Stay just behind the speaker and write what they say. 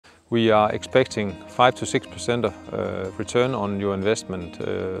We are expecting 5 to 6% return on your investment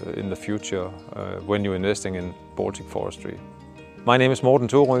in the future when you're investing in Baltic forestry. My name is Morten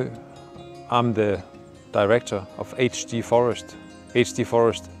Thorøe. I'm the director of HD Forest. HD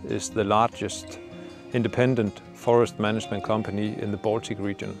Forest is the largest independent forest management company in the Baltic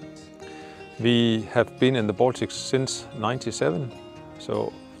region. We have been in the Baltics since '97,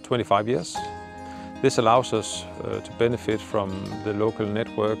 so 25 years. This allows us to benefit from the local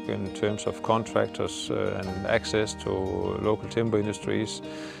network in terms of contractors and access to local timber industries,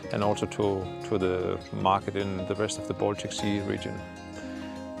 and also to the market in the rest of the Baltic Sea region.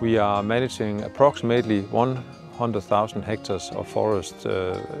 We are managing approximately 100,000 hectares of forest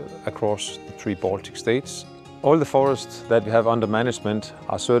across the 3 Baltic states. All the forests that we have under management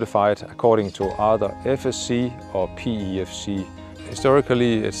are certified according to either FSC or PEFC.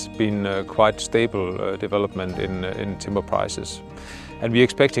 Historically, it's been quite stable development in timber prices. And we're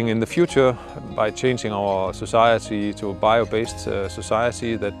expecting in the future, by changing our society to a bio-based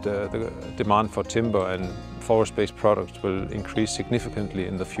society, that the demand for timber and forest-based products will increase significantly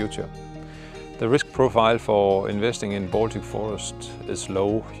in the future. The risk profile for investing in Baltic forest is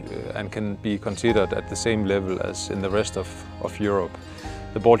low and can be considered at the same level as in the rest of Europe.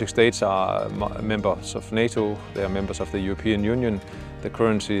 The Baltic states are members of NATO, they are members of the European Union. The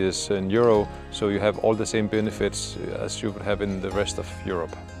currency is in euro, so you have all the same benefits as you would have in the rest of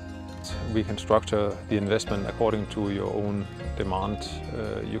Europe. We can structure the investment according to your own demand.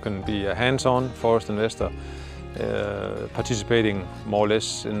 You can be a hands-on forest investor, participating more or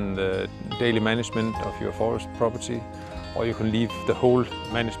less in the daily management of your forest property, or you can leave the whole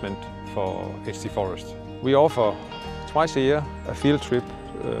management for HD Forest. We offer twice a year a field trip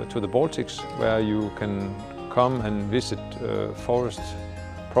to the Baltics, where you can come and visit forest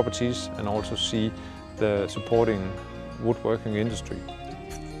properties and also see the supporting woodworking industry.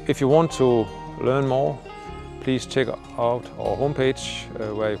 If you want to learn more, please check out our homepage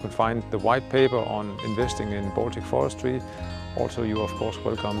where you can find the white paper on investing in Baltic forestry. Also, you are of course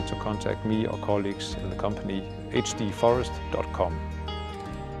welcome to contact me or colleagues in the company hdforest.com.